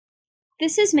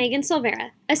This is Megan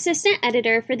Silvera, Assistant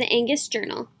Editor for the Angus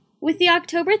Journal, with the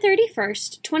October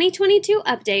 31st, 2022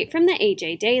 update from the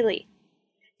AJ Daily.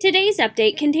 Today's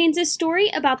update contains a story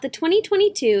about the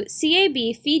 2022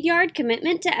 CAB Feed Yard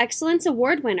Commitment to Excellence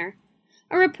Award winner,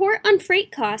 a report on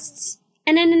freight costs,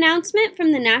 and an announcement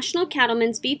from the National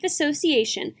Cattlemen's Beef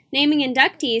Association naming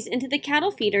inductees into the Cattle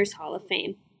Feeders Hall of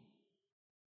Fame.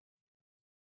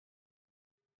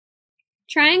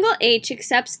 Triangle H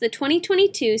accepts the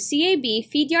 2022 CAB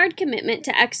Feed Yard Commitment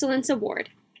to Excellence Award,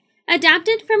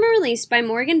 adapted from a release by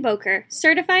Morgan Boker,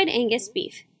 Certified Angus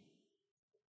Beef.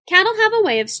 Cattle have a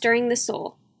way of stirring the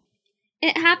soul.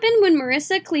 It happened when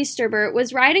Marissa Kleisterber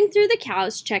was riding through the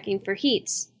cows checking for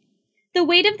heats. The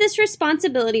weight of this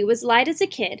responsibility was light as a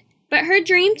kid, but her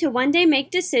dream to one day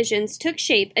make decisions took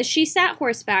shape as she sat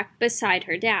horseback beside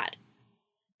her dad.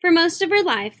 For most of her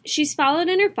life, she's followed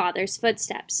in her father's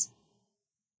footsteps.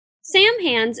 Sam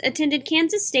Hands attended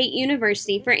Kansas State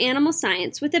University for animal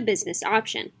science with a business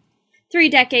option. 3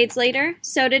 decades later,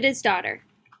 so did his daughter.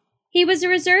 He was a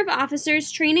Reserve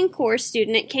Officers Training Corps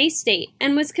student at K-State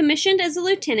and was commissioned as a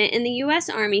lieutenant in the U.S.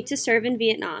 Army to serve in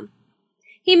Vietnam.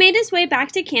 He made his way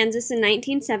back to Kansas in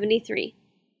 1973.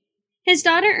 His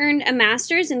daughter earned a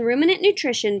master's in ruminant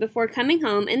nutrition before coming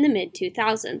home in the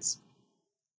mid-2000s.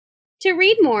 To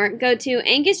read more, go to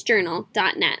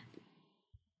angusjournal.net.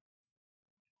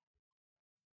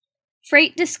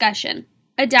 Freight Discussion,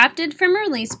 adapted from a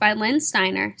release by Lynn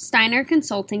Steiner, Steiner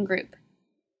Consulting Group.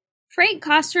 Freight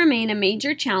costs remain a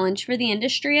major challenge for the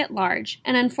industry at large,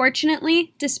 and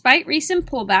unfortunately, despite recent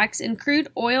pullbacks in crude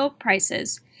oil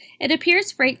prices, it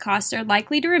appears freight costs are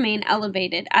likely to remain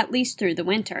elevated at least through the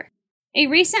winter. A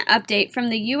recent update from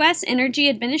the U.S. Energy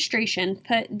Administration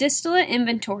put distillate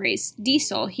inventories,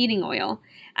 diesel heating oil,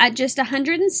 at just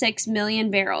 106 million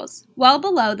barrels, well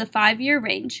below the 5-year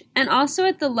range, and also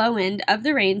at the low end of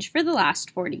the range for the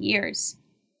last 40 years.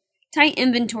 Tight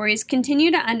inventories continue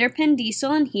to underpin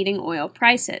diesel and heating oil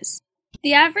prices.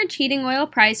 The average heating oil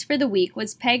price for the week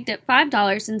was pegged at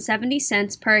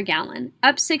 $5.70 per gallon,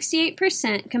 up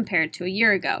 68% compared to a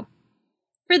year ago.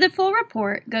 For the full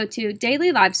report, go to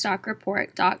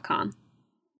dailylivestock.com.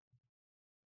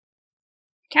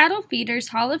 Cattle Feeders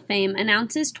Hall of Fame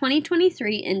announces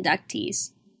 2023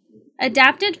 inductees.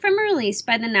 Adapted from a release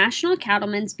by the National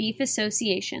Cattlemen's Beef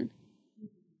Association.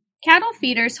 Cattle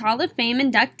Feeders Hall of Fame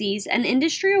inductees and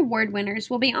industry award winners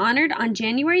will be honored on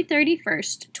January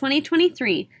 31st,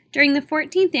 2023, during the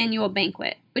 14th annual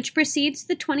banquet, which precedes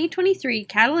the 2023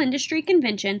 Cattle Industry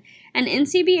Convention and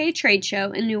NCBA Trade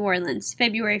Show in New Orleans,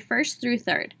 February 1st through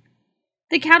 3rd.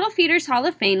 The Cattle Feeders Hall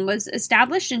of Fame was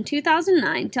established in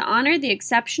 2009 to honor the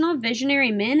exceptional visionary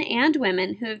men and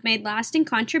women who have made lasting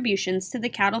contributions to the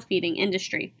cattle feeding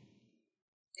industry.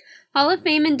 Hall of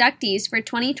Fame inductees for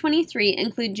 2023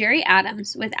 include Jerry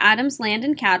Adams with Adams Land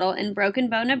and Cattle in Broken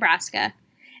Bow, Nebraska,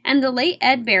 and the late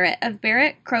Ed Barrett of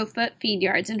Barrett Crowfoot Feed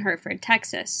Yards in Hereford,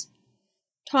 Texas.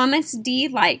 Thomas D.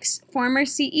 Likes, former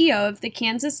CEO of the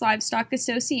Kansas Livestock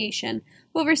Association,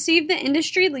 will receive the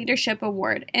Industry Leadership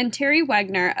Award, and Terry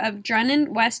Wegner of Drunnen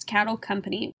West Cattle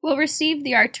Company will receive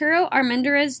the Arturo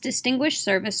Armendariz Distinguished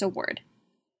Service Award.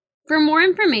 For more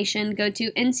information, go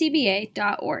to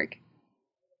ncba.org.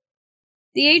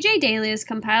 The AJ Daily is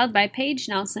compiled by Paige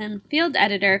Nelson, Field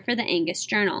Editor for the Angus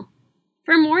Journal.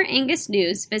 For more Angus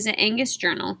news, visit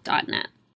angusjournal.net.